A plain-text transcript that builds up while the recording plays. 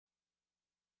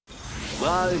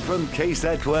Live from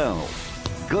KSAT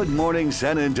 12. Good Morning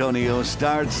San Antonio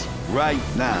starts right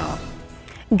now.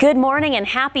 Good morning and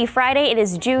happy Friday. It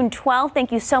is June 12th.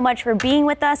 Thank you so much for being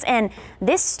with us. And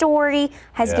this story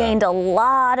has gained a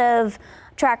lot of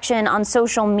traction on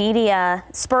social media.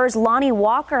 Spurs' Lonnie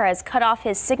Walker has cut off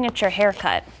his signature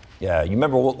haircut. Yeah, you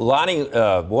remember Lonnie,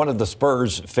 one of the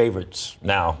Spurs favorites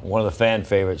now, one of the fan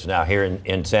favorites now here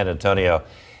in San Antonio.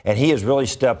 And he has really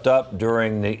stepped up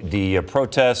during the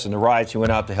protests and the riots. He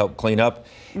went out to help clean up.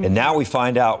 And now we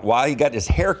find out while he got his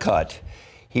hair cut,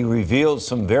 he revealed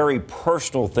some very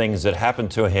personal things that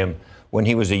happened to him when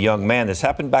he was a young man. This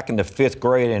happened back in the 5th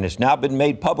grade, and it's now been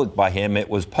made public by him. It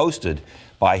was posted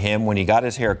by him when he got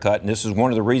his hair cut. And this is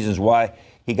one of the reasons why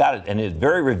he got it. And it's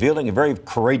very revealing and very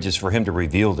courageous for him to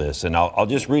reveal this. And I'll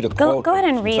just read a quote. Go ahead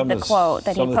and read the quote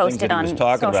that he posted on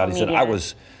social media. He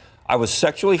said, I was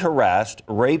sexually harassed,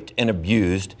 raped, and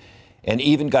abused, and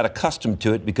even got accustomed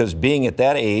to it because being at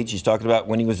that age, he's talking about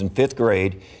when he was in 5th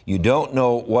grade, you don't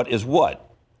know what is what.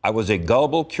 I was a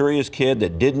gullible, curious kid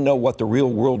that didn't know what the real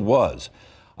world was.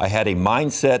 I had a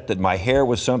mindset that my hair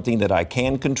was something that I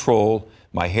can control.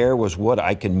 My hair was what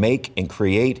I can make and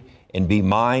create and be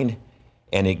mine,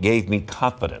 and it gave me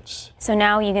confidence. So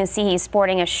now you can see he's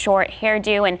sporting a short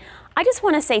hairdo, and I just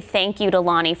want to say thank you to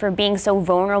Lonnie for being so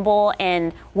vulnerable,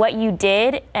 and what you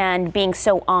did and being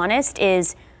so honest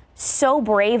is so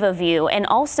brave of you. And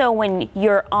also when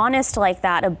you're honest like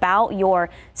that about your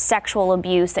sexual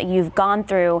abuse that you've gone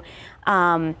through,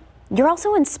 you're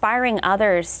also inspiring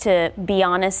others to be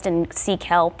honest and seek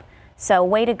help. So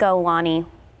way to go, Lonnie.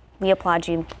 We applaud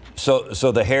you.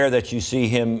 So the hair that you see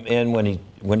him in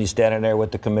when he's standing there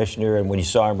with the commissioner and when you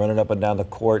saw him running up and down the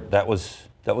court, that was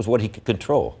what he could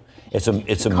control. It's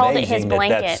amazing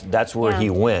that's where he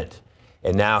went,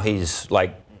 and now he's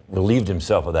like relieved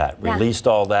himself of that, released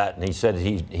all that, and he said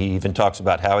he even talks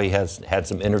about how he has had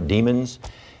some inner demons,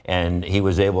 and he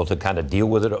was able to kind of deal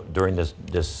with it during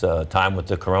this time with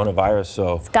the coronavirus.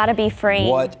 So it's got to be free.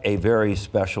 What a very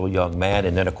special young man.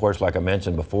 And then of course, like I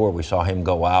mentioned before, we saw him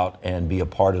go out and be a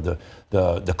part of the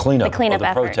cleanup of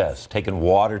the protests, taking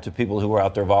water to people who were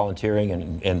out there volunteering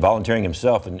and volunteering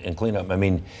himself and cleanup. I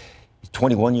mean, he's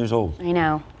 21 years old. I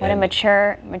know. What a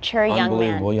mature young man.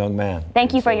 Unbelievable young man.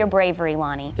 Thank you for your bravery,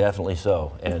 Lonnie. Definitely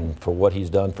so. And for what he's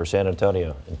done for San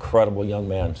Antonio. Incredible young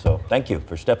man. So thank you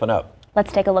for stepping up.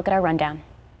 Let's take a look at our rundown.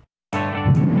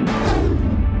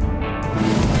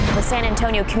 The San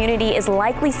Antonio community is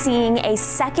likely seeing a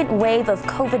second wave of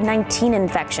COVID-19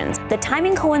 infections. The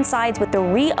timing coincides with the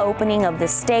reopening of the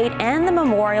state and the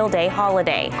Memorial Day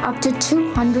holiday. Up to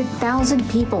 200,000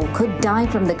 people could die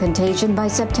from the contagion by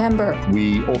September.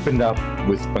 We opened up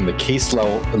when the case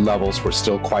levels were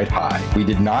still quite high. We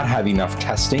did not have enough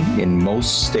testing in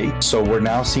most states, so we're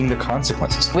now seeing the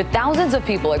consequences. With thousands of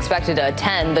people expected to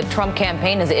attend, the Trump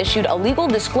campaign has issued a legal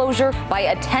disclosure by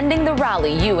attending the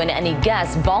rally. You and any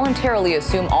guests voluntarily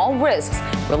assume all risks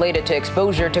related to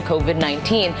exposure to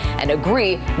COVID-19 and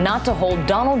agree not to hold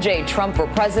Donald J. Trump for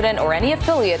president or any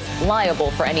affiliates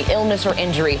liable for any illness or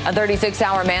injury. A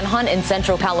 36-hour manhunt in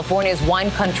Central California's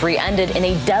wine country ended in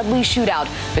a deadly shootout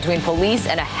between police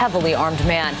and a heavily armed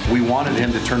man. We wanted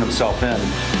him to turn himself in.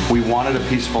 We wanted a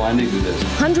peaceful ending to this.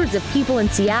 Hundreds of people in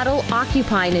Seattle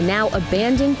occupying a now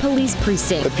abandoned police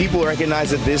precinct. The people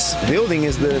recognize that this building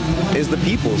is the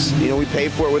people's. You know, we pay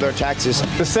for it with our taxes.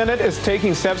 The Senate is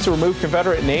taking steps to remove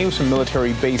Confederate names from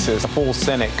military bases. The full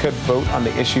Senate could vote on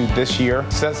the issue this year.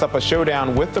 Sets up a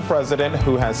showdown with the president,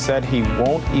 who has said he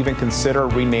won't even consider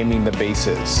renaming the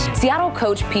bases. Seattle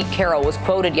coach Pete Carroll was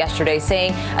quoted yesterday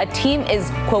saying a team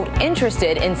is, quote,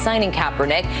 interested in signing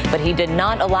Kaepernick, but he did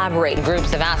not elaborate.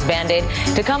 Groups have asked Band-Aid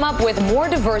to come up with more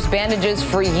diverse bandages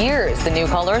for years. The new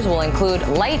colors will include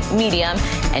light, medium,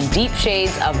 and deep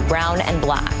shades of brown and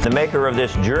black. The maker of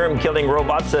this germ-killing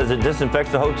robot says it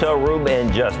disinfects the hotel room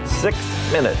in just 6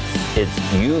 minutes. Its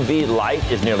UV light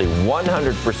is nearly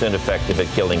 100% effective at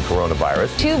killing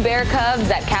coronavirus. 2 bear cubs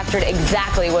that captured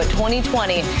exactly what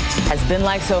 2020 has been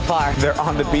like so far. They're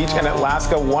on the beach in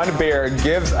Alaska. One bear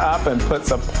gives up and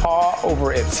puts a paw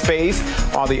over its face,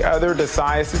 while the other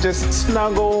decides to just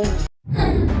snuggle.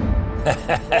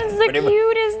 That's the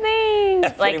cutest thing.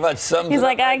 Pretty much sums he's it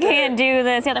like, up I right can't there. do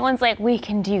this. The other one's like, we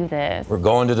can do this. We're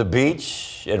going to the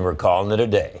beach and we're calling it a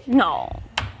day. No.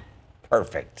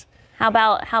 Perfect. How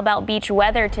about beach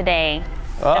weather today?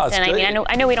 Justin, I mean,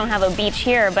 I know we don't have a beach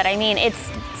here, but I mean, it's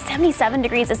 77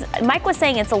 degrees. Mike was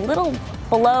saying it's a little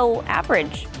below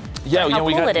average. Yeah, you know,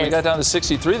 we got down to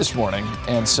 63 this morning,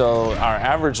 and so our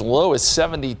average low is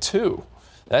 72.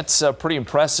 That's pretty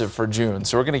impressive for June.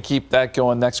 So we're going to keep that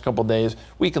going next couple days.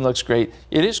 Weekend looks great.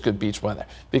 It is good beach weather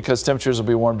because temperatures will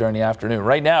be warm during the afternoon.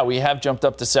 Right now, we have jumped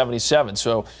up to 77,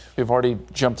 so we've already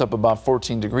jumped up about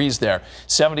 14 degrees there.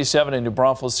 77 in New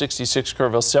Braunfels, 66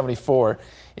 Kerrville, 74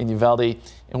 in Uvalde,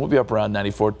 and we'll be up around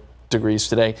 94 degrees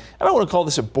today. I don't want to call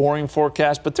this a boring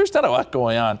forecast, but there's not a lot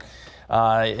going on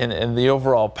in the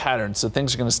overall pattern, so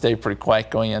things are going to stay pretty quiet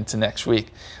going into next week.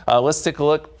 Let's take a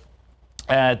look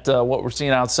at what we're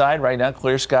seeing outside right now.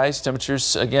 Clear skies,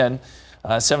 temperatures again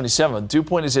 77. Dew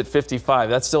point is at 55.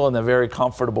 That's still in the very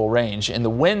comfortable range. And the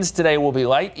winds today will be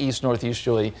light,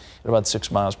 east-northeasterly at about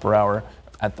 6 miles per hour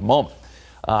at the moment.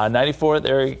 94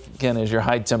 there again is your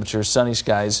high temperature. Sunny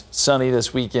skies, sunny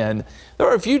this weekend. There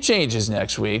are a few changes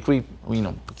next week. We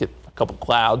get a couple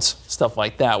clouds, stuff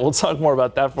like that. We'll talk more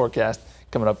about that forecast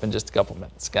coming up in just a couple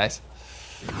minutes, guys.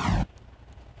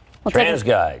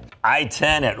 TransGuide,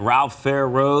 I-10 at Ralph Fair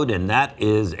Road, and that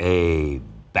is a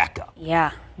backup.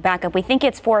 Yeah, backup. We think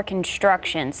it's for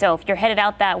construction. So if you're headed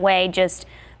out that way, just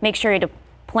make sure to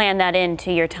plan that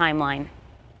into your timeline.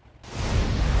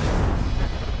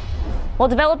 Well,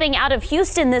 developing out of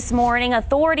Houston this morning,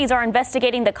 authorities are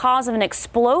investigating the cause of an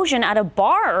explosion at a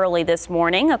bar early this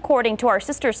morning. According to our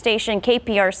sister station,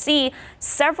 KPRC,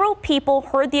 several people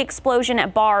heard the explosion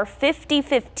at bar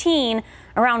 5015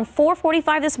 around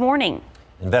 4:45 this morning.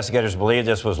 Investigators believe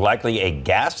this was likely a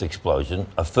gas explosion.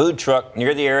 A food truck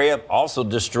near the area also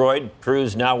destroyed.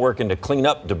 Crews now working to clean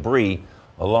up debris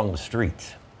along the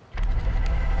street.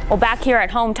 Well, back here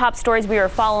at home, top stories we are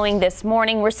following this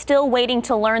morning. We're still waiting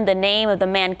to learn the name of the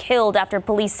man killed after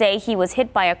police say he was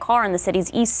hit by a car on the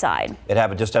city's east side. It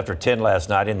happened just after 10 last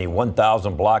night in the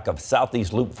 1000 block of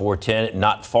Southeast Loop 410,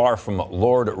 not far from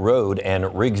Lord Road and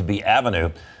Rigsby Avenue.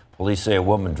 Police say a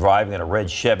woman driving in a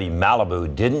red Chevy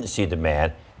Malibu didn't see the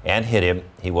man and hit him.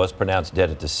 He was pronounced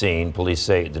dead at the scene. Police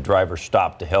say the driver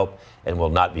stopped to help and will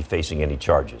not be facing any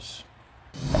charges.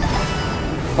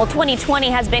 Well, 2020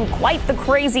 has been quite the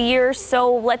crazy year,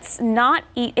 so it's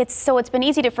been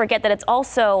easy to forget that it's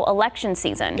also election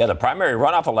season. Yeah, the primary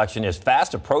runoff election is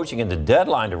fast approaching, and the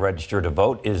deadline to register to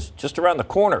vote is just around the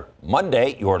corner.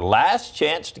 Monday, your last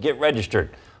chance to get registered.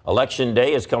 Election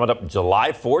day is coming up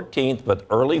July 14th, but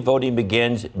early voting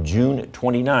begins June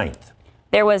 29th.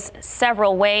 There are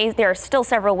still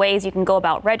several ways you can go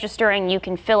about registering. You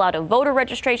can fill out a voter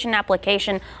registration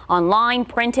application online,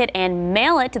 print it, and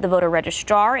mail it to the voter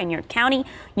registrar in your county.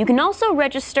 You can also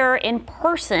register in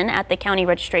person at the county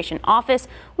registration office.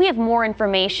 We have more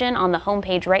information on the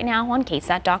homepage right now on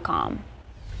KSAT.com.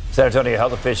 San Antonio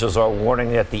health officials are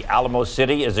warning that the Alamo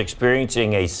City is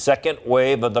experiencing a second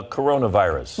wave of the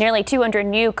coronavirus. Nearly 200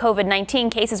 new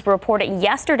COVID-19 cases were reported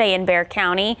yesterday in Bexar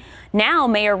County. Now,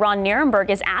 Mayor Ron Nirenberg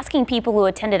is asking people who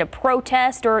attended a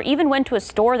protest or even went to a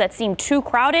store that seemed too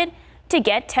crowded to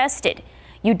get tested.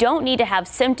 You don't need to have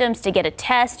symptoms to get a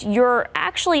test. You're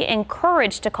actually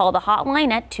encouraged to call the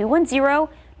hotline at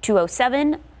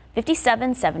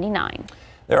 210-207-5779.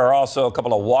 There are also a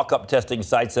couple of walk-up testing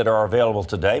sites that are available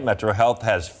today. Metro Health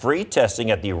has free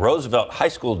testing at the Roosevelt High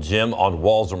School gym on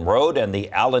Walsham Road and the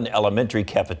Allen Elementary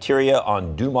Cafeteria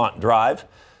on Dumont Drive.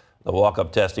 The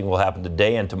walk-up testing will happen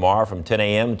today and tomorrow from 10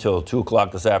 a.m. until 2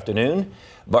 o'clock this afternoon.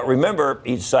 But remember,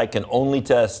 each site can only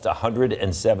test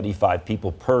 175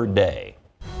 people per day.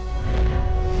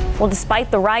 Well, despite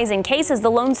the rise in cases,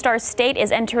 the Lone Star State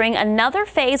is entering another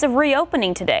phase of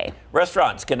reopening today.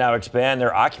 Restaurants can now expand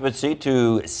their occupancy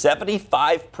to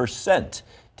 75%.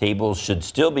 Tables should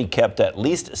still be kept at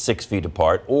least 6 feet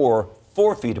apart or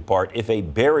 4 feet apart if a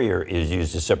barrier is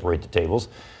used to separate the tables.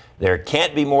 There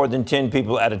can't be more than 10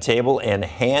 people at a table, and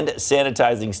hand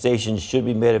sanitizing stations should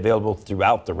be made available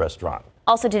throughout the restaurant.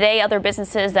 Also today, other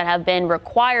businesses that have been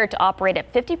required to operate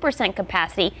at 50%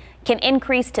 capacity can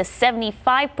increase to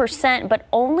 75%, but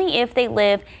only if they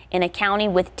live in a county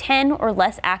with 10 or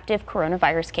less active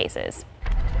coronavirus cases.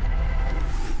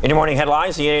 In your morning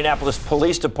headlines, the Indianapolis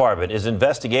Police Department is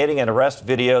investigating an arrest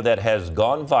video that has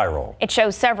gone viral. It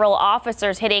shows several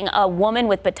officers hitting a woman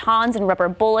with batons and rubber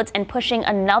bullets and pushing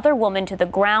another woman to the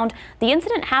ground. The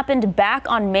incident happened back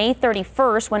on May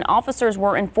 31st when officers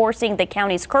were enforcing the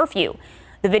county's curfew.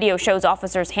 The video shows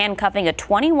officers handcuffing a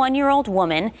 21-year-old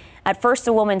woman. At first,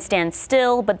 the woman stands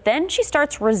still, but then she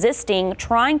starts resisting,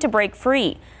 trying to break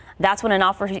free. That's when an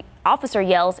officer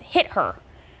yells, "Hit her."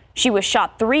 She was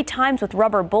shot 3 times with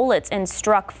rubber bullets and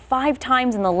struck 5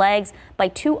 times in the legs by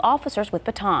 2 officers with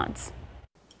batons.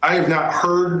 I have not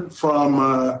heard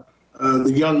from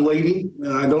the young lady.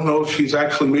 I don't know if she's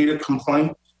actually made a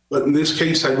complaint, but in this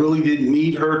case, I really didn't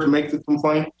need her to make the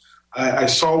complaint. I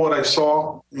saw what I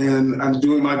saw, and I'm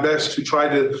doing my best to try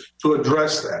to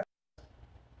address that.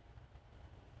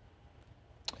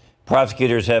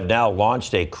 Prosecutors have now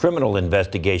launched a criminal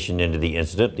investigation into the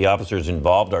incident. The officers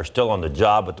involved are still on the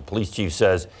job, but the police chief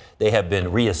says they have been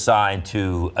reassigned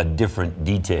to a different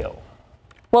detail.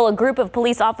 Well, a group of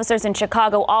police officers in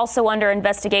Chicago also under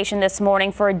investigation this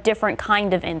morning for a different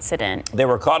kind of incident. They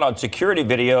were caught on security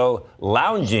video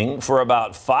lounging for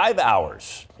about 5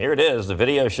 hours. Here it is. The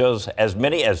video shows as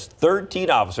many as 13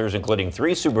 officers, including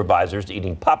 3 supervisors,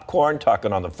 eating popcorn,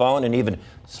 talking on the phone, and even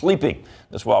sleeping.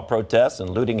 This while protests and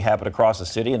looting happened across the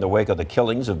city in the wake of the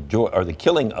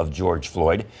killing of George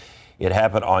Floyd. It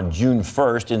happened on June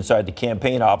 1st inside the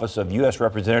campaign office of U.S.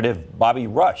 Representative Bobby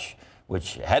Rush,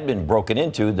 which had been broken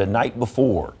into the night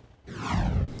before.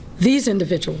 These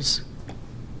individuals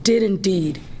did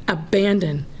indeed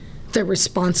abandon their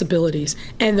responsibilities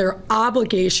and their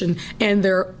obligation and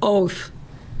their oath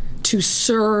to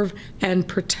serve and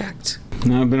protect.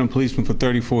 Now, I've been a policeman for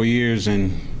 34 years,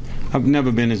 and I've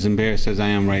never been as embarrassed as I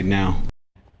am right now.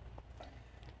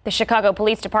 The Chicago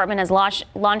Police Department has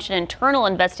launched an internal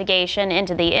investigation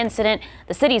into the incident.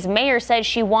 The city's mayor says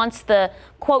she wants the,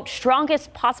 quote,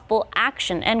 strongest possible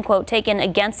action, end quote, taken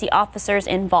against the officers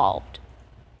involved.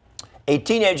 A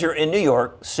teenager in New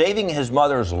York saving his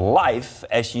mother's life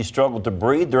as she struggled to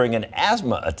breathe during an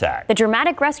asthma attack. The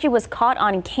dramatic rescue was caught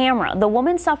on camera. The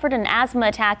woman suffered an asthma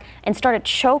attack and started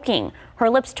choking, her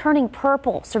lips turning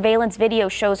purple. Surveillance video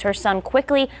shows her son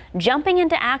quickly jumping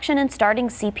into action and starting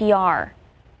CPR.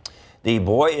 The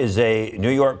boy is a New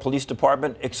York Police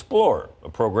Department Explorer, a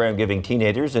program giving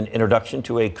teenagers an introduction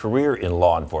to a career in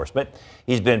law enforcement.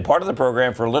 He's been part of the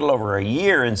program for a little over a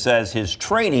year and says his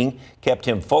training kept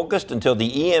him focused until the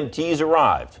EMTs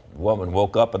arrived. The woman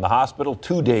woke up in the hospital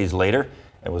 2 days later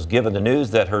and was given the news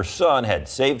that her son had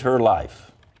saved her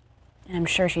life. And I'm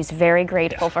sure she's very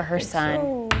grateful for her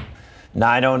son.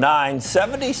 9:09,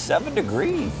 77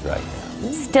 degrees right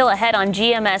now. Still ahead on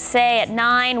GMSA at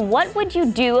 9. What would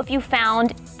you do if you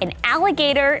found an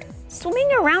alligator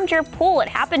swimming around your pool? It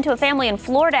happened to a family in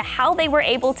Florida. How they were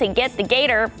able to get the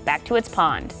gator back to its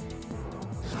pond.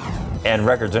 And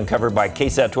records uncovered by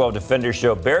KSAT 12 Defenders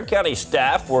show Bexar County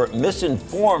staff were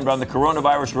misinformed on the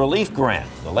coronavirus relief grant.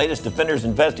 The latest Defenders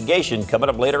investigation coming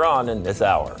up later on in this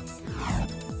hour.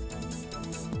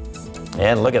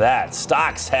 And look at that.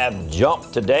 Stocks have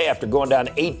jumped today after going down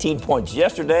 18 points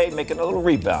yesterday, making a little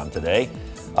rebound today,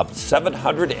 up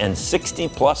 760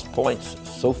 plus points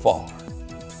so far.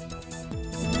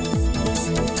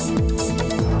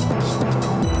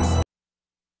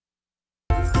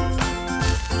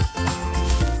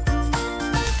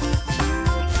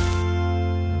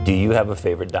 Do you have a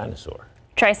favorite dinosaur?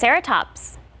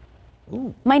 Triceratops.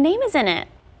 Ooh. My name is in it.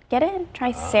 Get it?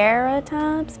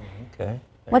 Triceratops. Okay.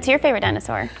 What's your favorite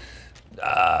dinosaur?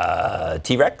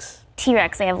 T-Rex.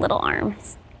 T-Rex. They have little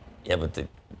arms. Yeah, but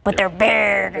they're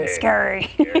big and scary.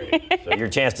 So your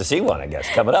chance to see one, I guess,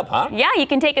 coming up, huh? Yeah, you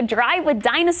can take a drive with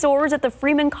dinosaurs at the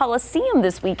Freeman Coliseum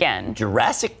this weekend.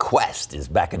 Jurassic Quest is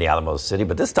back in the Alamo City,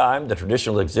 but this time the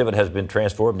traditional exhibit has been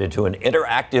transformed into an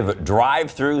interactive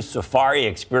drive-through safari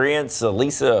experience.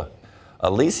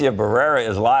 Alicia Barrera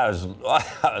is live.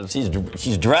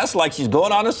 She's dressed like she's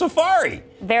going on a safari.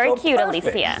 Very cute, perfect.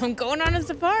 Alicia. I'm going on a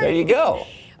safari. There you go.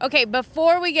 Okay,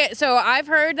 before we get, so I've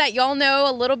heard that y'all know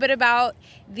a little bit about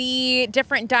the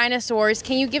different dinosaurs.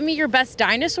 Can you give me your best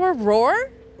dinosaur roar?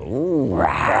 Ooh. I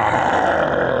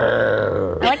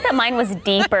like that mine was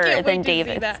deeper than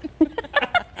David's.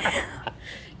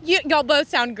 Y'all both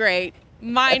sound great.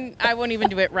 Mine, I won't even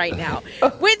do it right now.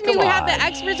 With me, we have the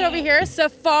experts over here,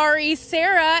 Safari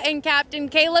Sarah and Captain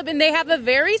Caleb, and they have a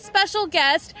very special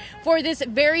guest for this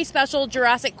very special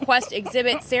Jurassic Quest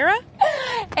exhibit. Sarah?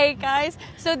 Hey guys,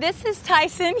 so this is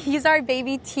Tyson. He's our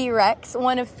baby T-Rex,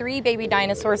 one of 3 baby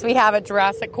dinosaurs we have at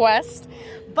Jurassic Quest.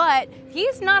 But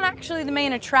he's not actually the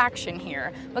main attraction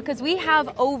here because we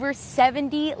have over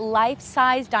 70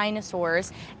 life-size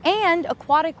dinosaurs and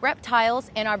aquatic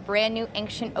reptiles in our brand new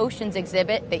Ancient Oceans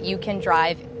exhibit that you can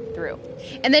drive through.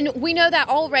 And then we know that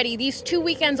already these 2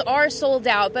 weekends are sold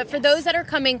out, but for those that are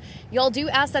coming, y'all do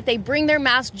ask that they bring their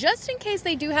mask just in case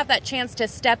they do have that chance to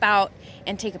step out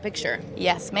and take a picture.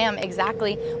 Yes, ma'am,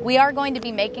 exactly. We are going to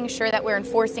be making sure that we're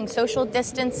enforcing social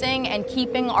distancing and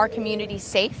keeping our community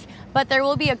safe. But there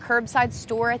will be a curbside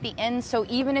store at the end, so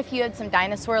even if you had some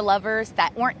dinosaur lovers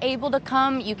that weren't able to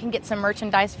come, you can get some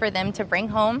merchandise for them to bring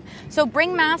home. So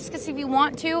bring masks if you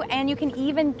want to, and you can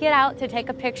even get out to take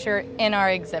a picture in our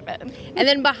exhibit. And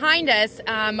then behind us,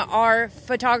 our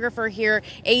photographer here,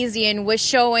 Asian, was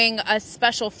showing a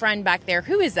special friend back there.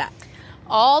 Who is that?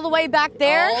 All the way back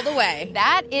there. All the way.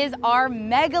 That is our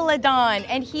Megalodon,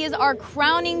 and he is our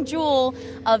crowning jewel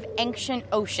of Ancient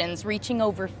Oceans, reaching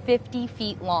over 50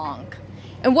 feet long.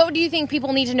 And what do you think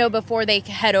people need to know before they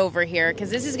head over here? Because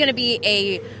this is going to be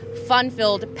a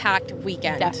fun-filled, packed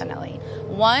weekend. Definitely.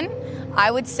 One,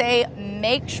 I would say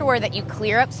make sure that you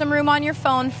clear up some room on your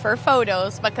phone for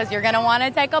photos because you're going to want to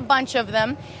take a bunch of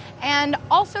them. And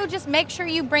also just make sure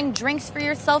you bring drinks for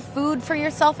yourself, food for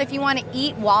yourself if you want to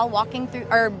eat while walking through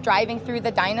or driving through the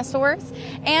dinosaurs.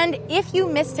 And if you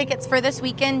miss tickets for this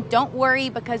weekend, don't worry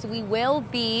because we will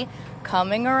be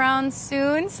coming around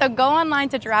soon. So go online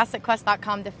to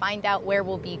JurassicQuest.com to find out where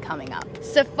we'll be coming up.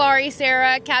 Safari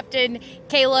Sarah, Captain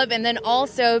Caleb, and then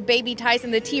also Baby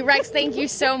Tyson, the T-Rex. Thank you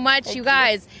so much, you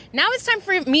guys. Now it's time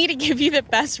for me to give you the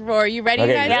best roar. You ready,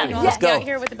 Okay, guys? yeah. You Let's all go. out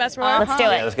here with the best roar? Let's do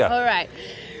it. Yeah, let's go. All right.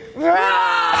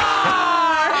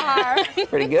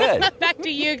 Pretty good. Back to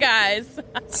you guys.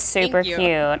 Super Thank you.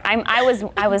 cute.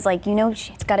 I was like, you know,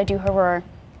 she's got to do her roar.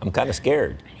 I'm kind of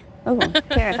scared. Ooh,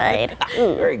 terrified.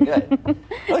 Ooh. Very good.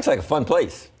 Looks like a fun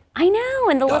place. I know,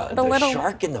 and the little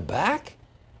shark in the back?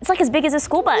 It's like as big as a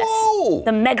school bus. Whoa.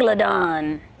 The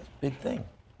megalodon. Big thing.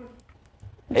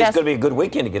 Hey, it's going to be a good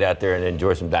weekend to get out there and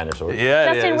enjoy some dinosaurs.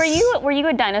 Yeah, Justin, it is. were you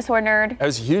a dinosaur nerd? I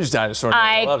was a huge dinosaur nerd.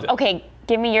 I loved it. Okay,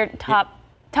 give me your top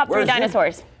three Where's your-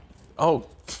 dinosaurs. Oh,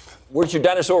 Where's your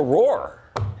dinosaur roar?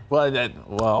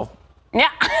 well, Yeah.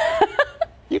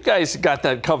 you guys got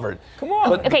that covered. Come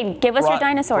on. Okay, give us your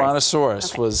dinosaurs.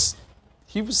 Brontosaurus Okay. was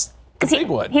the big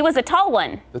one. He was a tall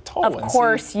one. The tall of one. Of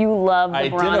course, you love the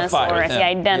Identify brontosaurus. with him. Yeah,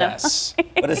 identify. Yes.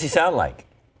 What does he sound like?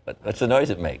 What's the noise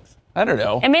it makes? I don't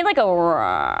know. It made like a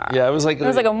roar. Yeah, it was like a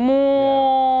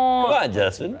moo. Come on,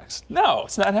 Justin. No,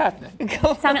 it's not happening.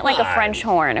 It sounded like a French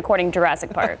horn, according to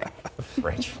Jurassic Park.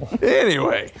 French horn.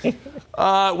 Anyway,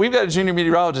 we've got a junior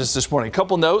meteorologist this morning. A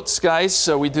couple notes, guys.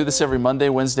 So we do this every Monday,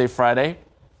 Wednesday, Friday.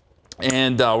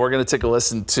 And we're going to take a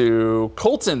listen to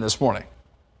Colton this morning.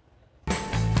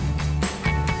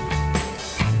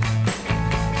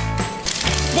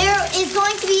 There is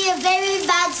going to be a very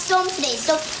bad storm today,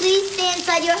 so please stay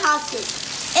inside your houses.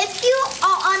 If you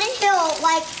are on a hill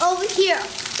like over here,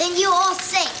 then you're all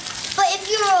safe. But if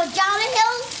you're down a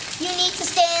hill, you need to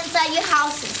stay inside your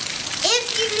houses.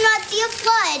 If you do not see a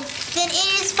flood, then it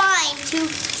is fine to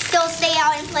still stay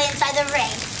out and play inside the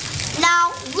rain.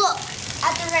 Now look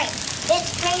at the rain.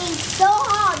 It's raining so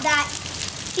hard that,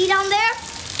 see down there?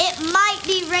 It might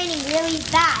be raining really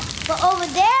bad. But over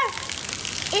there,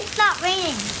 it's not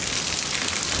raining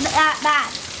that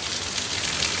bad.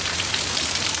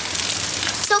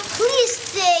 So please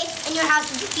stay in your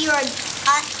houses if you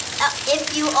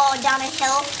are down a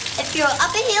hill. If you're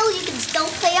up a hill, you can still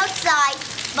play outside.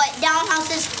 But down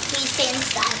houses, please stay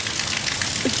inside.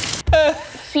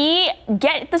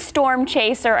 Get the storm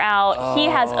chaser out. He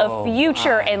has a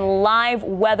future in live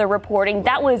weather reporting.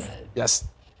 That was Yes.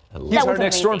 He's our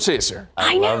next storm chaser.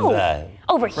 I know. Love that.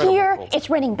 Over Incredible. here, it's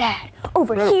raining bad.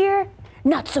 Over here,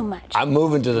 not so much. I'm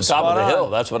moving to the top of the hill.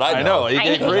 That's what I know. You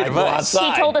get great advice.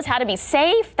 He told us how to be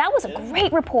safe. That was a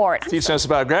great report. Teaching us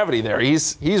about gravity there.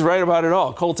 He's right about it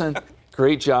all. Colton,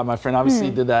 great job, my friend. Obviously,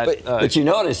 he did that. But you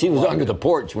notice he was under the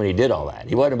porch when he did all that.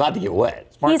 He wasn't about to get wet.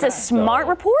 He's a smart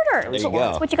reporter. There you go.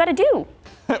 That's what you got to do.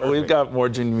 We've got more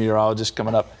junior meteorologists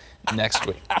coming up next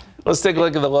week. Let's take a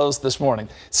look at the lows this morning.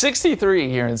 63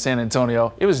 here in San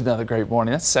Antonio. It was another great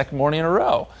morning. That's the second morning in a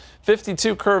row.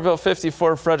 52 Kerrville,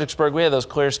 54 Fredericksburg. We had those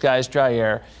clear skies, dry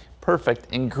air.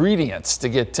 Perfect ingredients to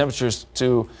get temperatures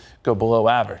to go below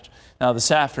average. Now this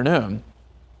afternoon,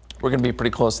 we're going to be pretty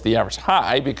close to the average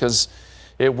high because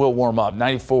it will warm up.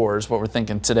 94 is what we're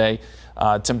thinking today.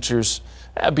 Temperatures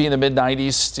be in the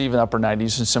mid-90s, even upper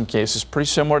 90s in some cases. Pretty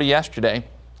similar to yesterday.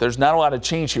 There's not a lot of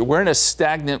change here. We're in a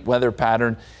stagnant weather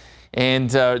pattern, and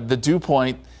the dew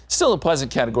point still in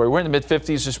pleasant category. We're in the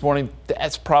mid-50s this morning.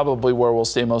 That's probably where we'll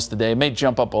stay most of the day. It may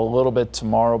jump up a little bit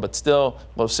tomorrow, but still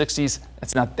low 60s.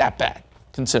 That's not that bad,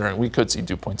 considering we could see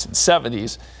dew points in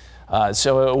 70s.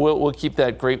 So we'll keep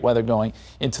that great weather going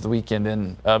into the weekend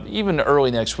and even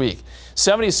early next week.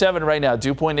 77 right now.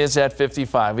 Dew point is at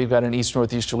 55. We've got an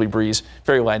east-northeasterly breeze,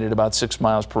 very light at about 6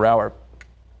 miles per hour.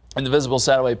 And the visible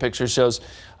satellite picture shows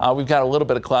we've got a little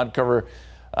bit of cloud cover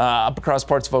up across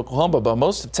parts of Oklahoma, but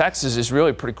most of Texas is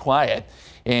really pretty quiet.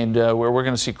 And we're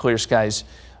going to see clear skies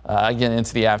again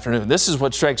into the afternoon. This is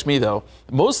what strikes me, though.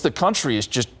 Most of the country is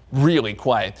just really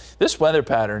quiet. This weather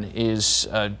pattern is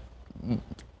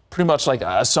pretty much like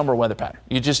a summer weather pattern.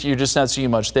 You're just not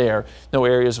seeing much there. No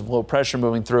areas of low pressure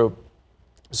moving through.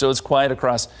 So it's quiet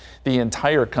across the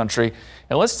entire country.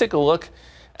 And let's take a look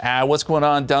at what's going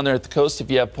on down there at the coast. If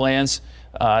you have plans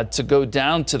to go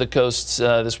down to the coast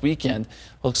this weekend,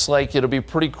 looks like it'll be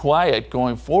pretty quiet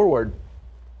going forward.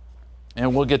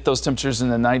 And we'll get those temperatures in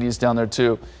the 90s down there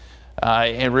too.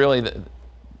 And really,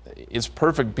 it's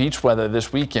perfect beach weather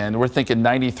this weekend. We're thinking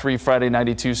 93 Friday,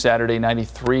 92 Saturday,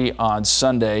 93 on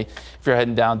Sunday if you're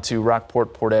heading down to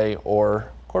Rockport, Port A,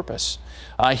 or Corpus.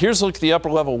 Here's a look at the upper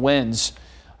level winds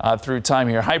through time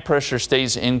here. High pressure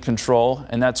stays in control,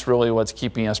 and that's really what's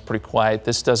keeping us pretty quiet.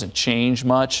 This doesn't change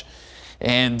much,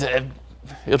 and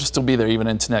it'll still be there even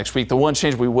into next week. The one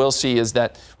change we will see is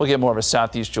that we'll get more of a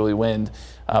southeasterly wind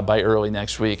by early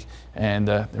next week, and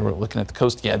we're looking at the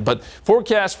coast again. But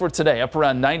forecast for today, up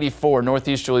around 94,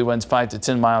 northeasterly winds 5 to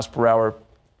 10 miles per hour,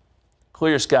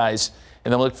 clear skies,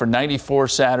 and then look for 94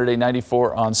 Saturday,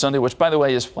 94 on Sunday, which, by the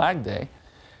way, is Flag Day,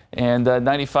 and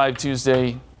 95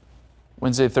 Tuesday,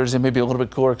 Wednesday, Thursday, maybe a little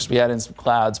bit cooler because we add in some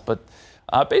clouds, but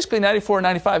basically 94,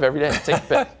 95 every day. Take a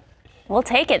pick. We'll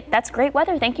take it. That's great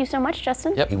weather. Thank you so much,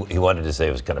 Justin. Yep. He wanted to say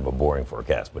it was kind of a boring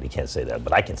forecast, but he can't say that.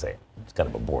 But I can say it. It's kind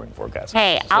of a boring forecast.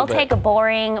 Hey, I'll take a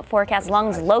boring forecast as long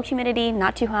as low humidity,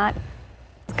 not too hot.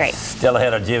 It's great. Still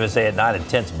ahead on GMSA at 9,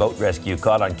 intense boat rescue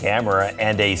caught on camera,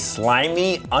 and a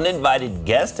slimy, uninvited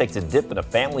guest takes a dip in a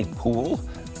family pool.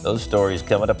 Those stories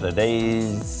coming up in the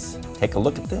days. Take a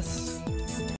look at this.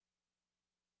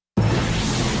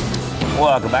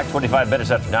 Welcome back. 25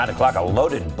 minutes after 9 o'clock, a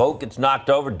loaded boat gets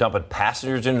knocked over, dumping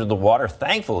passengers into the water.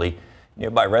 Thankfully,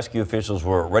 nearby rescue officials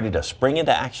were ready to spring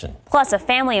into action. Plus, a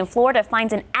family in Florida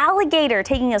finds an alligator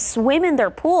taking a swim in their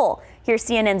pool. Here's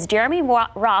CNN's Jeremy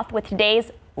Roth with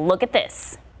today's Look at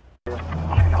This.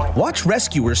 Watch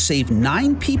rescuers save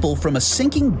 9 people from a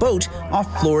sinking boat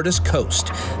off Florida's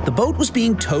coast. The boat was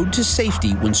being towed to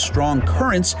safety when strong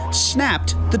currents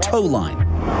snapped the tow line.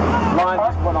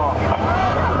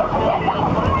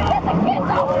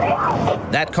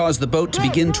 That caused the boat to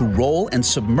begin to roll and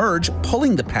submerge,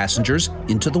 pulling the passengers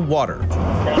into the water.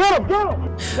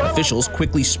 Officials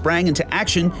quickly sprang into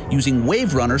action using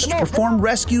wave runners to perform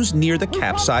rescues near the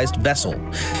capsized vessel.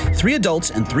 3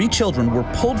 adults and 3 children were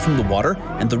pulled from the water,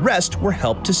 and the rest were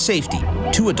helped to safety.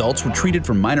 2 adults were treated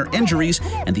for minor injuries,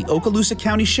 and the Okaloosa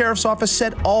County Sheriff's Office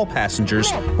said all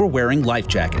passengers were wearing life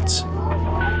jackets.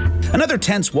 Another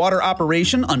tense water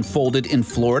operation unfolded in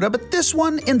Florida, but this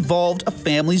one involved a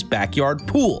family's backyard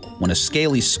pool when a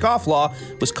scaly scofflaw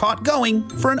was caught going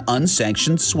for an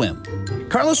unsanctioned swim.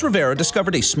 Carlos Rivera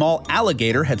discovered a small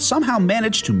alligator had somehow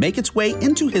managed to make its way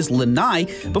into his lanai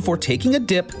before taking a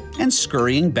dip and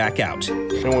scurrying back out.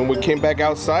 And when we came back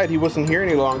outside, he wasn't here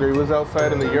any longer. He was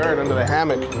outside in the yard under the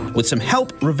hammock. With some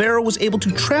help, Rivera was able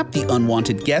to trap the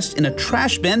unwanted guest in a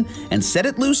trash bin and set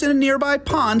it loose in a nearby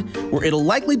pond where it'll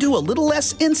likely do a little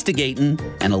less instigating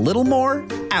and a little more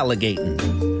alligating.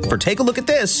 For Take a Look at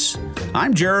This,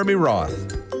 I'm Jeremy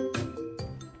Roth.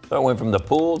 So I went from the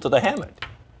pool to the hammock.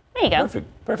 There you go.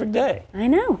 Perfect day. I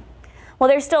know. Well,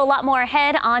 there's still a lot more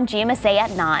ahead on GMSA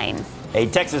at 9. A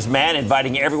Texas man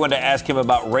inviting everyone to ask him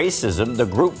about racism. The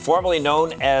group formerly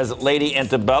known as Lady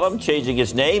Antebellum changing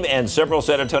its name, and several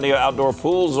San Antonio outdoor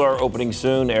pools are opening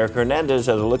soon. Eric Hernandez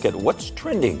has a look at what's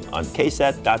trending on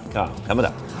KSAT.com. Coming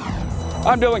up.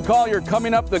 I'm Dylan Collier.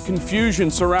 Coming up, the confusion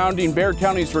surrounding Bexar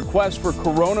County's request for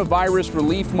coronavirus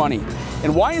relief money.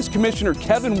 And why is Commissioner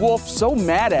Kevin Wolf so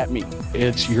mad at me?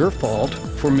 It's your fault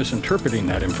for misinterpreting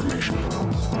that information.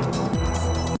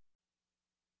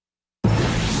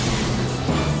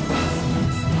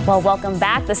 Well, welcome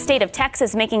back. The state of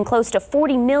Texas making close to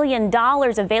 $40 million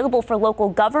available for local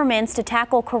governments to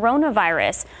tackle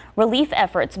coronavirus relief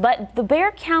efforts. But the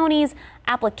Bexar County's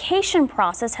application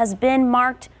process has been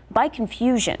marked by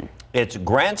confusion. It's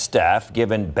grant staff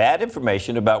given bad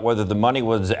information about whether the money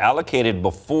was allocated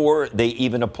before they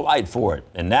even applied for it.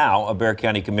 And now a Bexar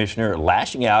County commissioner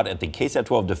lashing out at the KSAT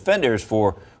 12 defenders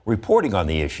for reporting on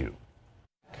the issue.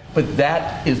 But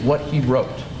that is what he wrote.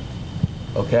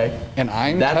 Okay? And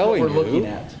I'm That's telling what we're you looking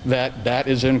at. that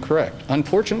is incorrect.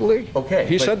 Unfortunately,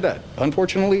 he said that.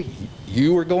 Unfortunately,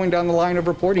 you were going down the line of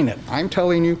reporting it. I'm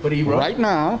telling you right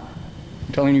now,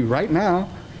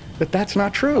 that that's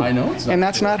not true. I know it's not and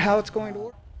that's true. not how it's going to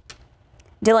work.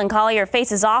 Dylan Collier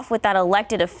faces off with that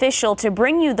elected official to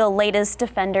bring you the latest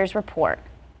Defenders report.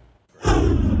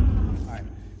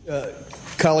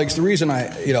 Colleagues, the reason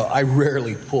I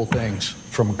rarely pull things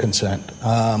from consent.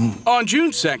 On June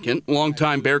 2nd,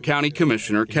 longtime Bexar County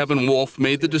Commissioner Kevin Wolf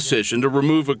made the decision to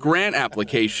remove a grant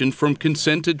application from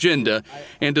consent agenda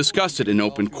and discuss it in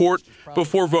open court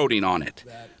before voting on it.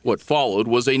 What followed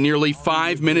was a nearly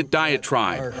 5-minute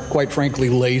diatribe. Quite frankly,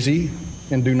 lazy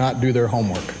and do not do their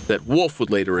homework. That Wolf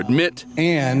would later admit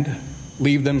and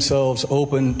leave themselves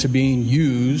open to being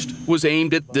used. Was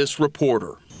aimed at this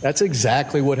reporter. That's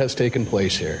exactly what has taken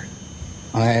place here.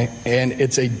 And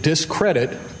it's a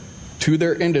discredit to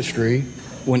their industry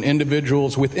when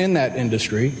individuals within that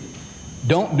industry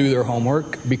don't do their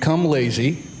homework, become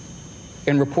lazy,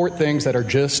 and report things that are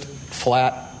just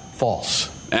flat false.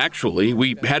 Actually,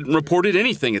 we hadn't reported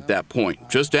anything at that point,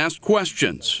 just asked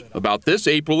questions about this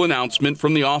April announcement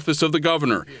from the Office of the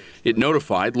Governor. It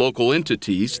notified local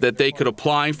entities that they could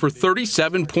apply for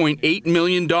 $37.8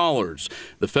 million.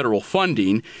 The federal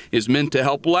funding is meant to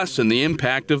help lessen the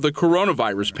impact of the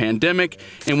coronavirus pandemic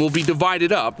and will be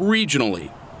divided up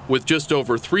regionally, with just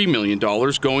over $3 million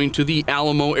going to the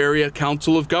Alamo Area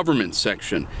Council of Governments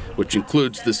section, which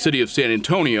includes the city of San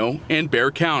Antonio and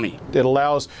Bexar County. It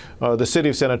allows the city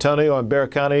of San Antonio and Bexar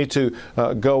County to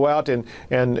go out and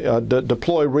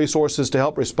deploy resources to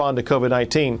help respond to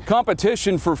COVID-19.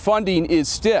 Competition for funding is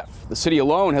stiff. The city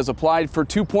alone has applied for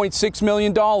 $2.6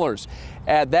 million.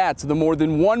 Add that to the more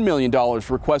than $1 million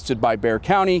requested by Bexar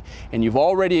County, and you've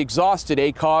already exhausted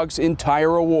ACOG's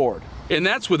entire award. And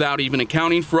that's without even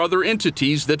accounting for other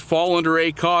entities that fall under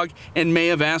ACOG and may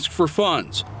have asked for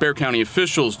funds. Bexar County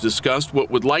officials discussed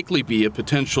what would likely be a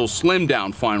potential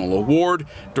slimmed-down final award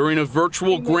during a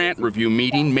virtual grant review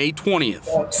meeting May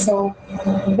 20th. So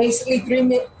basically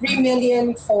 $3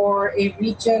 million for a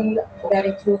region that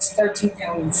includes 13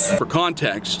 counties. For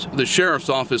context, the sheriff's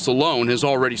office alone has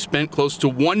already spent close to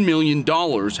 $1 million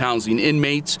housing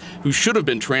inmates who should have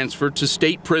been transferred to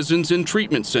state prisons and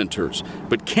treatment centers,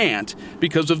 but can't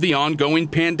because of the ongoing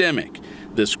pandemic.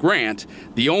 This grant,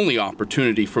 the only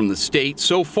opportunity from the state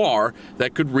so far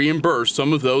that could reimburse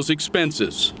some of those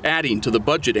expenses. Adding to the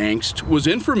budget angst was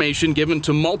information given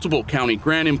to multiple county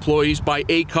grant employees by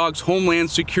ACOG's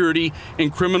Homeland Security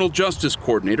and Criminal Justice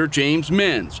Coordinator James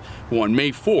Menz, who on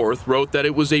May 4th wrote that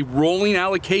it was a rolling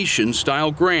allocation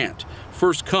style grant.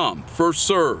 First come, first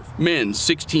serve. Menz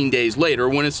 16 days later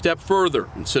went a step further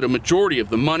and said a majority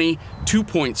of the money,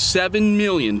 $2.7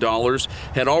 million,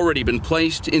 had already been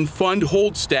placed in fund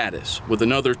hold status, with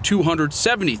another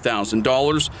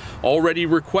 $270,000 already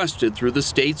requested through the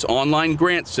state's online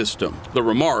grant system. The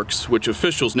remarks, which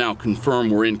officials now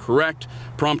confirm were incorrect,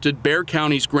 prompted Bexar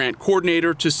County's grant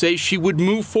coordinator to say she would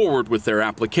move forward with their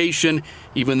application,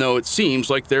 even though it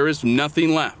seems like there is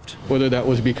nothing left. Whether that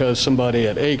was because somebody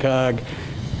at ACOG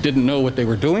didn't know what they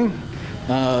were doing,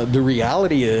 the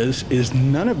reality is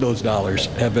none of those dollars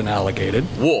have been allocated.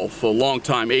 Wolf, a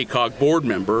longtime ACOG board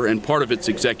member and part of its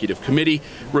executive committee,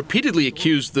 repeatedly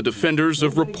accused the defenders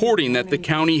of reporting that the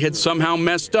county had somehow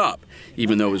messed up,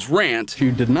 even though his rant,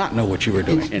 "You did not know what you were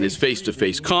doing," and his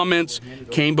face-to-face comments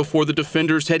came before the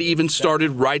defenders had even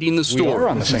started writing the story. We are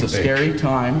on the This same is a page. scary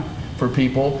time for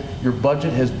people. Your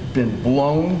budget has been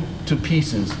blown to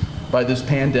pieces by this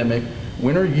pandemic.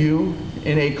 When are you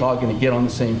and ACOG going to get on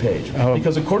the same page?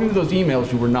 Because according to those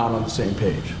emails, you were not on the same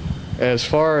page. As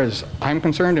far as I'm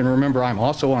concerned, and remember I'm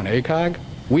also on ACOG,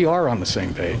 we are on the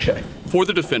same page. Okay. For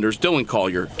the defenders, Dylan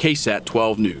Collier, KSAT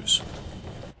 12 News.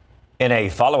 In a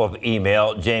follow-up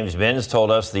email, James Menz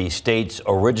told us the state's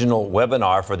original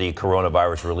webinar for the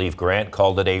coronavirus relief grant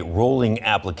called it a rolling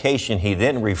application. He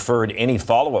then referred any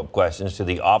follow-up questions to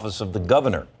the Office of the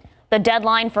Governor. The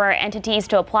deadline for entities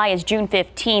to apply is June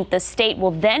 15th. The state will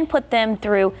then put them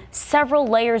through several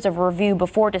layers of review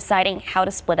before deciding how to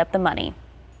split up the money.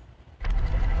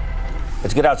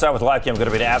 Let's get outside with live cam. Going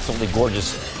to be an absolutely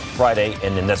gorgeous Friday,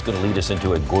 and then that's going to lead us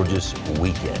into a gorgeous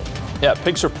weekend. Yeah,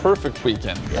 picture perfect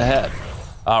weekend ahead.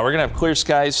 We're going to have clear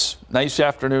skies, nice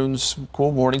afternoons,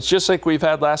 cool mornings, just like we've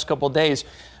had last couple of days.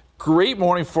 Great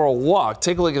morning for a walk.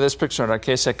 Take a look at this picture on our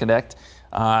KSAT Connect.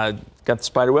 Got the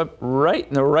spider web right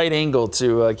in the right angle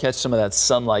to catch some of that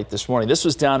sunlight this morning. This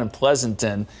was down in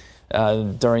Pleasanton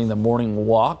during the morning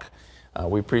walk.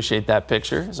 We appreciate that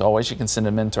picture. As always, you can send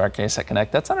them in to our KSAT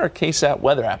Connect. That's on our KSAT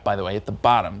weather app, by the way, at the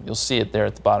bottom. You'll see it there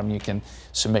at the bottom. You can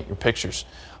submit your pictures.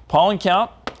 Pollen count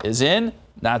is in,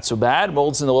 not so bad.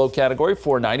 Mold's in the low category,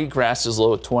 490. Grass is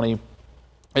low at 20.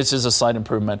 This is a slight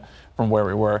improvement from where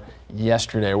we were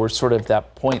yesterday. We're sort of at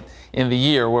that point in the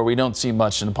year where we don't see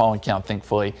much in the pollen count,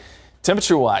 thankfully.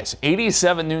 Temperature-wise,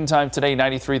 87 noontime today,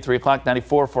 93 3 o'clock,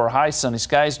 94 for a high, sunny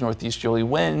skies, northeasterly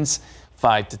winds,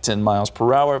 5 to 10 miles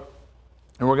per hour.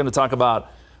 And we're going to talk about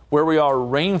where we are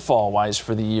rainfall-wise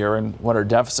for the year and what our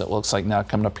deficit looks like now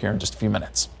coming up here in just a few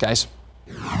minutes. Guys?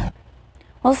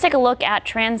 Well, let's take a look at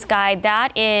TransGuide.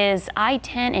 That is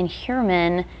I-10 in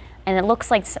Herman, and it looks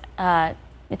like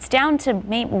it's down to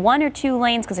maybe 1 or 2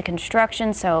 lanes because of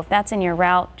construction. So if that's in your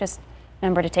route, just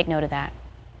remember to take note of that.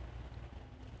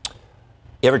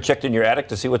 You ever checked in your attic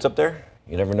to see what's up there?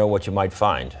 You never know what you might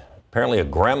find. Apparently a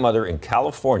grandmother in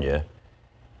California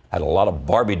had a lot of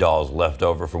Barbie dolls left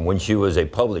over from when she was a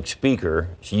public speaker.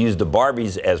 She used the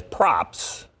Barbies as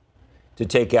props to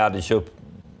take out and show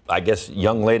I guess,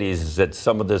 young ladies that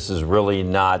some of this is really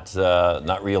not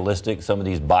realistic. Some of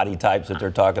these body types that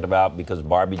they're talking about, because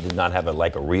Barbie did not have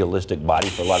a realistic body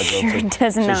for a lot of girls. Sure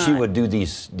does not. So she would do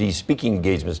these speaking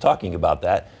engagements talking about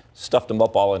that. Stuffed them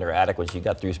up all in her attic when she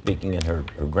got through speaking, and her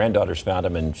granddaughters found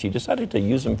them, and she decided to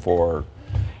use them for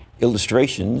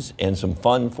illustrations and some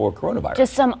fun for coronavirus.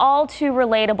 Just some all too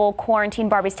relatable quarantine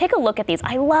Barbies. Take a look at these.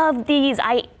 I love these.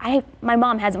 My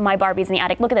mom has my Barbies in the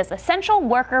attic. Look at this, essential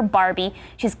worker Barbie.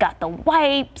 She's got the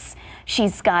wipes.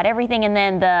 She's got everything, and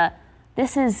then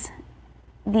this is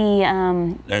the.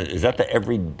 Is that the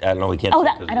every? I don't know. We can't.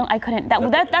 Oh, I couldn't.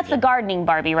 That's the gardening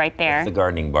Barbie right there. That's the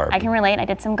gardening Barbie. I can relate. I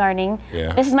did some gardening.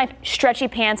 Yeah. This is my stretchy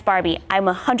pants Barbie. I'm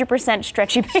 100%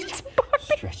 stretchy pants Barbie.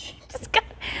 Stretchy.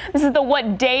 This is the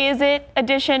what day is it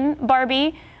edition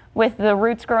Barbie with the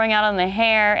roots growing out on the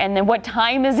hair, and then what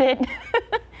time is it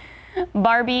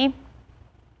Barbie.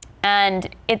 And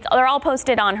they're all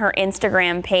posted on her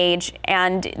Instagram page,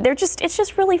 and it's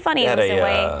just really funny. She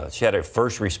had a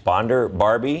first responder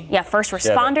Barbie. Yeah, first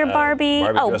responder Barbie.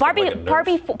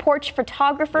 Barbie porch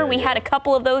photographer. We had a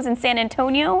couple of those in San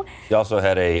Antonio. She also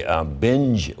had a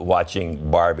binge watching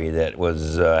Barbie that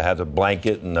had a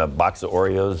blanket and a box of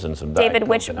Oreos and some Diet David,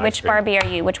 Coke which Barbie are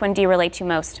you? Which one do you relate to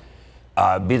most?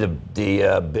 Be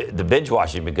the binge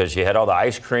watching, because she had all the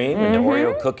ice cream and the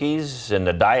Oreo cookies and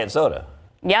the diet soda.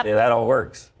 Yep. Yeah, that all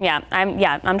works. Yeah,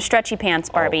 I'm stretchy pants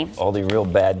Barbie. All the real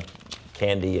bad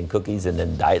candy and cookies and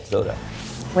then diet soda.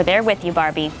 We're there with you,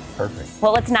 Barbie. Perfect.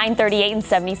 Well, it's 9:38 and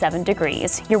 77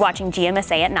 degrees. You're watching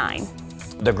GMSA at 9.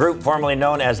 The group formerly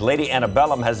known as Lady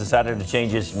Antebellum has decided to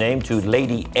change its name to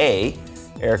Lady A.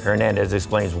 Eric Hernandez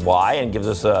explains why and gives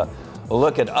us a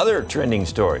look at other trending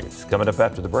stories coming up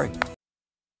after the break.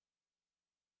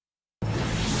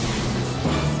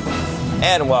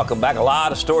 And welcome back. A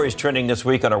lot of stories trending this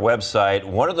week on our website.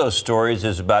 One of those stories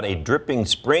is about a Dripping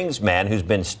Springs man who's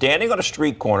been standing on a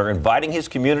street corner inviting his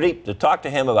community to talk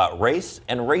to him about race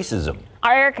and racism.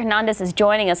 Our Eric Hernandez is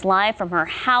joining us live from her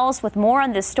house with more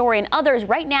on this story and others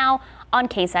right now on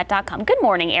KSAT.com. Good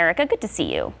morning, Erica. Good to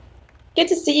see you. Good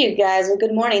to see you guys. Well,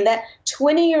 good morning. That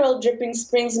 20-year-old Dripping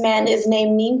Springs man is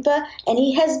named Nympha, and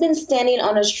he has been standing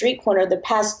on a street corner the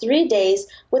past 3 days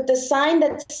with the sign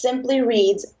that simply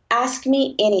reads, "Ask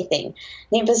me anything."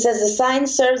 Nympha says the sign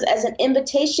serves as an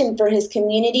invitation for his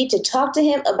community to talk to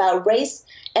him about race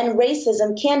and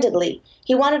racism candidly.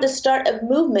 He wanted to start a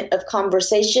movement of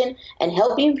conversation and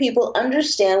helping people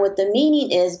understand what the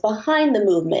meaning is behind the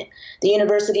movement. The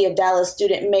University of Dallas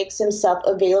student makes himself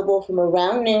available from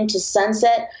around noon to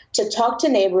sunset to talk to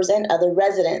neighbors and other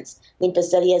residents. Nympha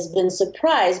said he has been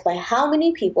surprised by how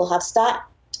many people have stopped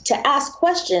to ask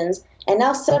questions, and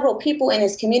now several people in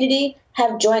his community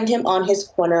have joined him on his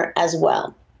corner as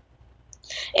well.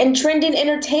 In trending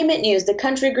entertainment news, the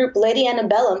country group Lady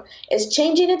Antebellum is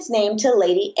changing its name to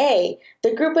Lady A.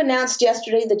 The group announced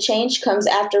yesterday the change comes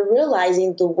after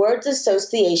realizing the word's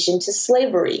association to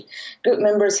slavery. Group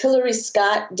members Hillary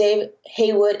Scott, Dave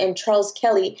Haywood, and Charles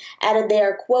Kelly added they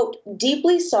are, quote,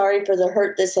 deeply sorry for the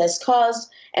hurt this has caused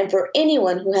and for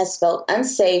anyone who has felt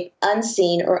unsafe,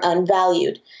 unseen, or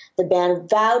unvalued. The band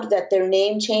vowed that their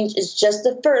name change is just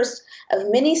the first of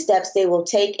many steps they will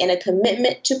take in a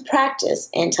commitment to practice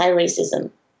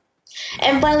anti-racism.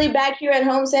 And finally, back here at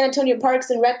home, San Antonio Parks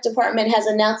and Rec Department has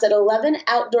announced that 11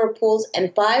 outdoor pools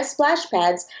and 5 splash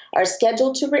pads are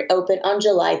scheduled to reopen on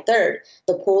July 3rd.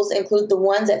 The pools include the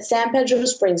ones at San Pedro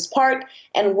Springs Park,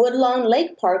 and Woodlawn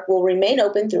Lake Park will remain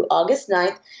open through August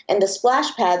 9th, and the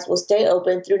splash pads will stay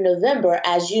open through November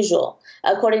as usual.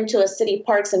 According to a City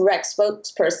Parks and Rec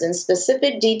spokesperson,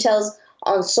 specific details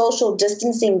on social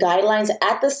distancing guidelines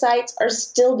at the sites are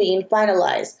still being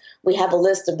finalized. We have a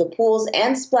list of the pools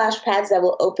and splash pads that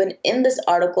will open in this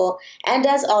article. And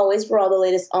as always, for all the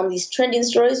latest on these trending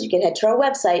stories, you can head to our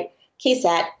website,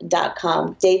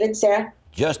 KSAT.com. David, Sarah?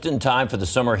 Just in time for the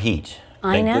summer heat.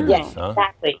 I know. Yes,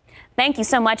 exactly. Thank you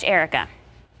so much, Erica.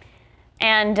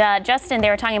 And Justin, they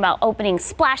were talking about opening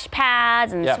splash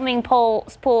pads and swimming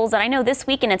pools. And I know this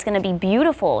weekend it's going to be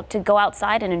beautiful to go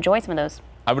outside and enjoy some of those.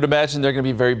 I would imagine they're going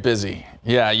to be very busy.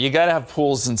 Yeah, you got to have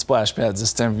pools and splash pads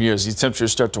this time of year as these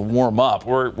temperatures start to warm up.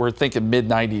 We're thinking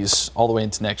mid-90s all the way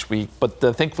into next week, but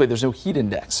thankfully there's no heat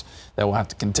index that we'll have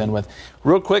to contend with.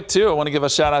 Real quick, too, I want to give a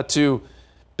shout out to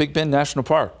Big Bend National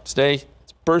Park. Today,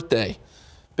 it's birthday.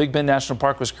 Big Bend National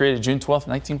Park was created June 12th,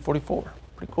 1944.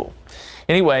 Pretty cool.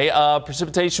 Anyway,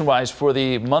 precipitation-wise for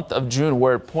the month of June,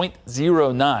 we're at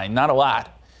 0.09, not a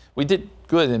lot. We did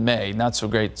good in May, not so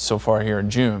great so far here in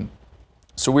June.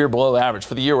 So we're below average.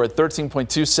 For the year, we're at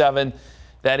 13.27.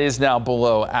 That is now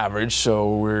below average,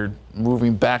 so we're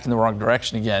moving back in the wrong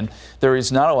direction again. There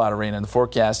is not a lot of rain in the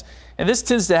forecast, and this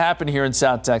tends to happen here in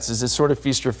South Texas. It's sort of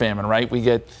feast or famine, right? We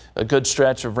get a good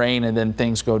stretch of rain, and then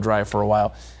things go dry for a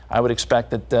while. I would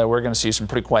expect that we're going to see some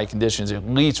pretty quiet conditions, at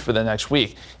least for the next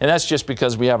week, and that's just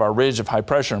because we have our ridge of high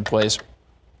pressure in place.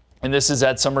 And this is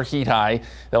that summer heat high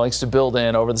that likes to build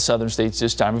in over the southern states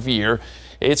this time of year.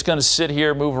 It's going to sit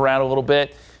here, move around a little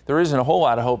bit. There isn't a whole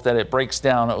lot of hope that it breaks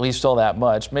down at least all that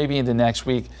much, maybe into next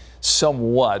week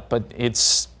somewhat, but it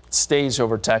stays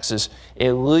over Texas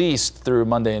at least through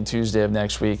Monday and Tuesday of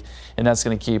next week, and that's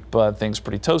going to keep things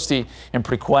pretty toasty and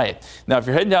pretty quiet. Now, if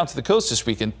you're heading down to the coast this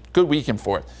weekend, good weekend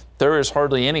for it. There is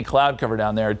hardly any cloud cover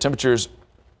down there. Temperatures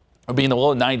will be in the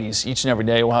low 90s each and every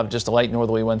day. We'll have just a light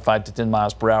northerly wind, 5 to 10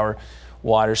 miles per hour.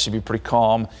 Water should be pretty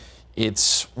calm.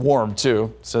 It's warm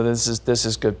too, so this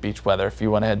is good beach weather if you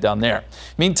want to head down there.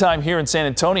 Meantime, here in San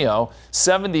Antonio,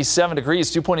 77 degrees,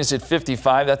 dew point is at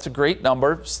 55. That's a great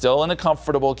number, still in a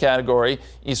comfortable category.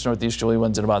 East-northeasterly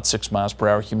winds at about 6 miles per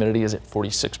hour. Humidity is at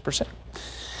 46%.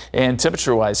 And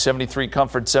temperature-wise, 73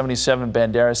 Comfort, 77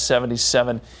 Banderas,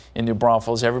 77 in New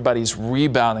Braunfels. Everybody's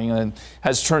rebounding and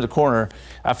has turned the corner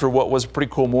after what was a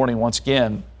pretty cool morning once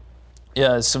again.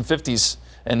 Some 50s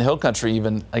in the hill country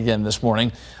even again this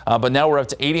morning. But now we're up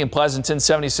to 80 in Pleasanton,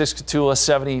 76 Cotulla,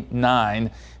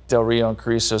 79 Del Rio and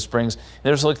Carrizo Springs.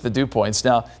 There's a look at the dew points.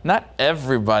 Now, not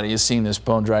everybody is seeing this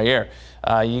bone dry air.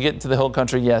 You get into the hill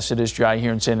country, yes, it is dry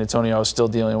here in San Antonio, still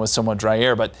dealing with somewhat dry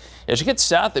air. But as you get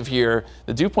south of here,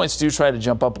 the dew points do try to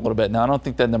jump up a little bit. Now, I don't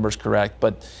think that number is correct,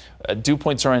 but dew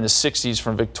points are in the 60s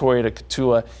from Victoria to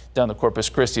Cotulla down to Corpus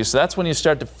Christi. So that's when you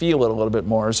start to feel it a little bit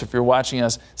more. So if you're watching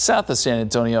us south of San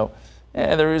Antonio,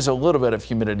 there is a little bit of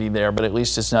humidity there, but at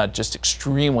least it's not just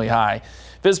extremely high.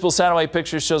 Visible satellite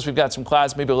picture shows we've got some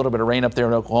clouds, maybe a little bit of rain up there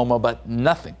in Oklahoma, but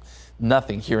nothing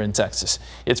here in Texas.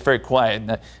 It's very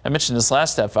quiet. I mentioned this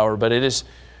last half hour, but it is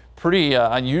pretty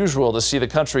unusual to see the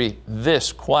country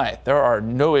this quiet. There are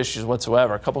no issues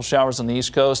whatsoever. A couple showers on the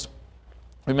East Coast.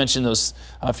 We mentioned those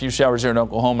few showers here in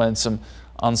Oklahoma and some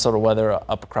unsettled weather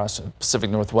up across the Pacific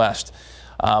Northwest.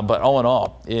 But all in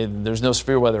all, there's no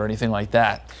severe weather or anything like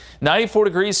that. 94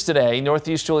 degrees today,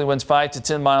 northeasterly winds 5 to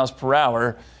 10 miles per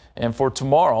hour. And for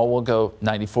tomorrow, we'll go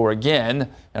 94 again.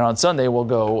 And on Sunday, we'll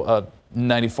go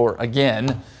 94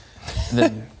 again. And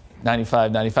then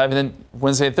 95, 95. And then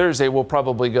Wednesday and Thursday, we'll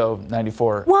probably go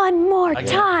 94. One more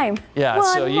time. Yeah,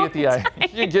 so you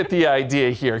get the idea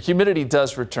here. Humidity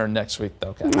does return next week,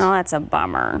 though, guys. Oh, that's a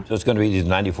bummer. So it's going to be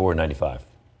 94 and 95.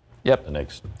 Yep. The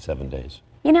next 7 days.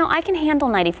 You know, I can handle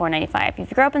 94, 95.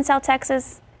 If you grew up in South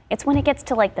Texas, it's when it gets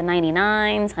to like the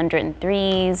 99s,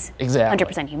 103s, exactly.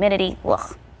 100% humidity.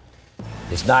 Ugh.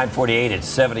 It's 9:48. It's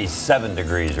 77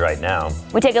 degrees right now.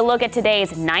 We take a look at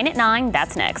today's 9 at 9.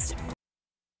 That's next.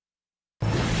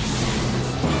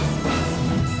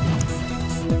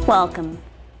 Welcome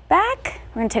back.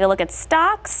 We're going to take a look at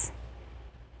stocks.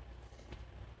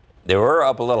 They were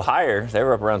up a little higher. They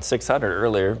were up around 600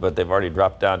 earlier, but they've already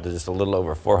dropped down to just a little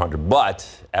over 400. But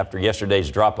after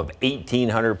yesterday's drop of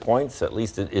 1,800 points, at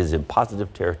least it is in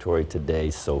positive territory today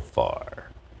so far.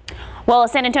 Well,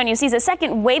 San Antonio sees a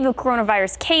second wave of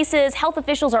coronavirus cases. Health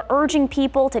officials are urging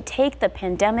people to take the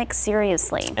pandemic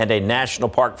seriously. And a national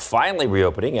park finally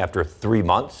reopening after 3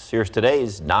 months. Here's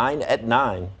today's 9 at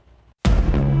 9.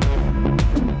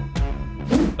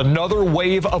 Another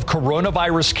wave of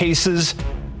coronavirus cases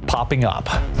popping up.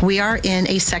 We are in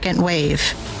a second wave.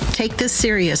 Take this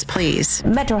serious, please.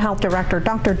 Metro Health Director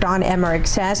Dr. Don Emmerich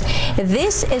says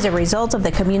this is a result of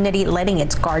the community letting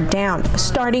its guard down,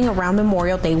 starting around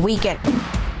Memorial Day weekend.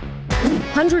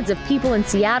 Hundreds of people in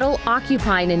Seattle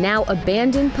occupying a now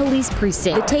abandoned police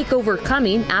precinct. The takeover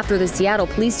coming after the Seattle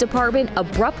Police Department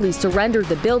abruptly surrendered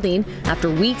the building after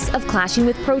weeks of clashing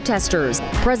with protesters.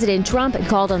 President Trump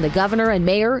called on the governor and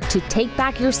mayor to take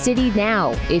back your city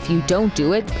now. If you don't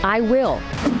do it, I will.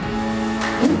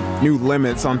 New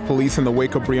limits on police in the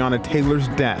wake of Breonna Taylor's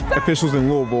death. Officials in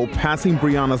Louisville passing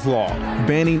Breonna's law,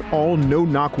 banning all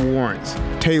no-knock warrants.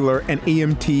 Taylor, an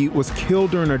EMT, was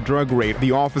killed during a drug raid.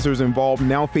 The officers involved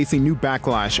now facing new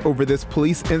backlash over this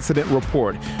police incident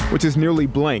report, which is nearly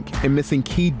blank and missing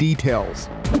key details.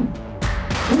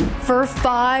 For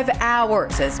 5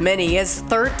 hours, as many as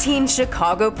 13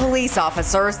 Chicago police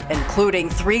officers, including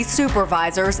 3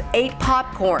 supervisors, ate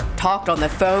popcorn, talked on the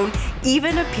phone,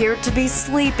 even appeared to be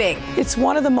sleeping. It's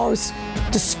one of the most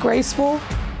disgraceful,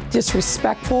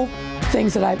 disrespectful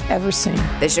things that I've ever seen.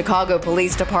 The Chicago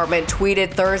Police Department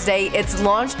tweeted Thursday it's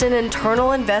launched an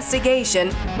internal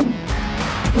investigation.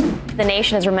 The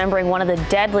nation is remembering one of the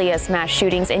deadliest mass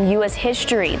shootings in U.S.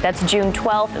 history. That's June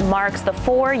 12th, marks the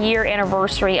 4-year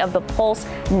anniversary of the Pulse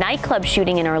nightclub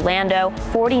shooting in Orlando.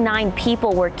 49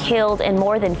 people were killed and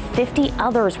more than 50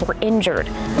 others were injured.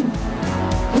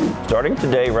 Starting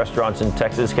today, restaurants in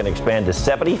Texas can expand to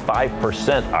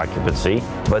 75% occupancy,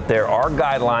 but there are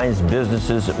guidelines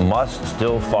businesses must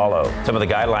still follow. Some of the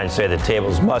guidelines say the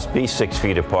tables must be 6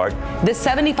 feet apart. The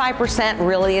 75%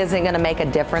 really isn't going to make a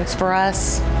difference for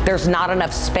us. There's not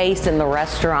enough space in the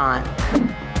restaurant.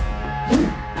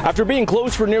 After being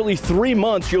closed for nearly 3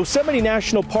 months, Yosemite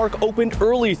National Park opened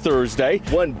early Thursday.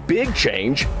 One big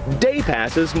change, day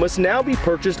passes must now be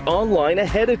purchased online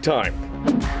ahead of time.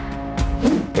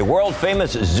 A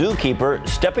world-famous zookeeper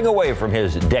stepping away from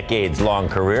his decades-long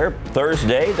career.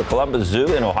 Thursday, the Columbus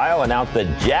Zoo in Ohio announced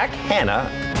that Jack Hanna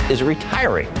is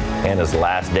retiring. Hanna's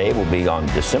last day will be on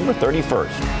December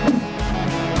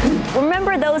 31st.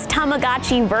 Remember those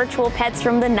Tamagotchi virtual pets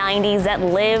from the 90s that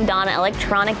lived on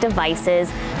electronic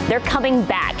devices? They're coming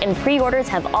back, and pre-orders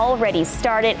have already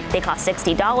started. They cost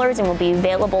 $60 and will be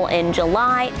available in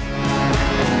July.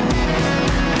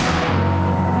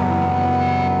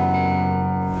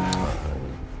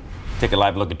 Take a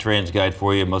live look at Trans Guide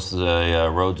for you. Most of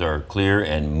the roads are clear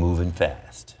and moving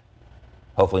fast.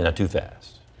 Hopefully not too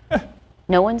fast.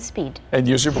 No one's speed. And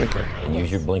use your blinker. And use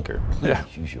your blinker. Please yeah.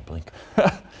 Use your blinker.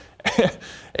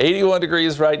 81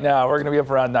 degrees right now. We're going to be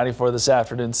up around 94 this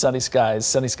afternoon. Sunny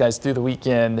skies through the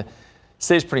weekend.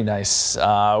 Stays pretty nice.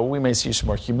 We may see some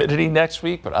more humidity next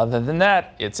week, but other than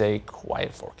that, it's a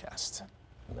quiet forecast.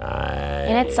 Nice.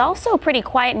 And it's also pretty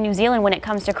quiet in New Zealand when it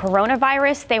comes to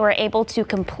coronavirus. They were able to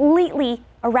completely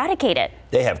eradicate it.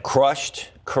 They have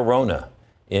crushed corona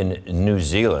in New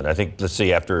Zealand. I think, let's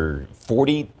see, after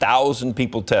 40,000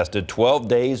 people tested, 12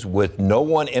 days with no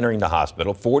one entering the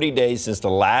hospital, 40 days since the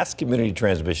last community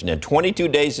transmission, and 22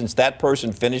 days since that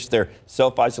person finished their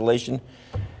self-isolation,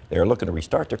 they're looking to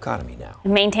restart their economy now.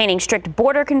 Maintaining strict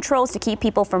border controls to keep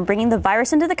people from bringing the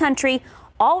virus into the country.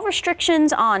 All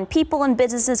restrictions on people and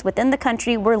businesses within the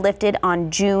country were lifted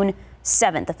on June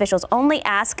 7th. Officials only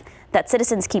ask that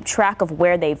citizens keep track of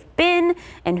where they've been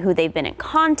and who they've been in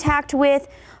contact with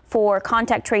for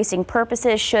contact tracing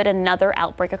purposes should another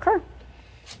outbreak occur.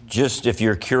 Just if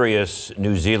you're curious,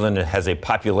 New Zealand has a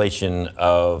population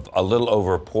of a little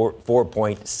over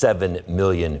 4.7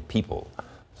 million people.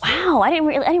 Wow, I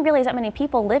didn't realize that many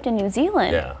people lived in New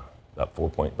Zealand. Yeah, about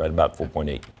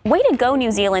 4.8. Way to go, New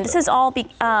Zealand. This is all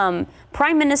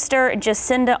Prime Minister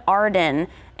Jacinda Ardern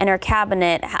and her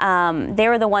cabinet. They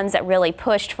were the ones that really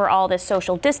pushed for all this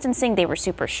social distancing. They were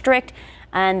super strict,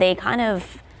 and they kind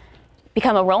of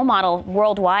become a role model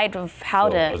worldwide of how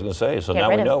to. I was going to say. So now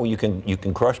we know you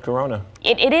can crush corona.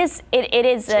 It is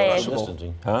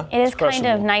distancing, huh? It is kind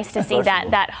of nice to see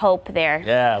that hope there.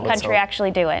 Yeah, the country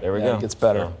actually do it. There we go. It gets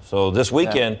better. So this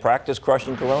weekend, practice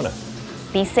crushing corona.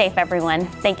 Be safe, everyone.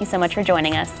 Thank you so much for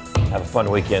joining us. Have a fun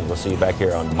weekend. We'll see you back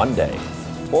here on Monday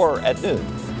or at noon.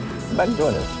 Come back and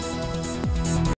join us.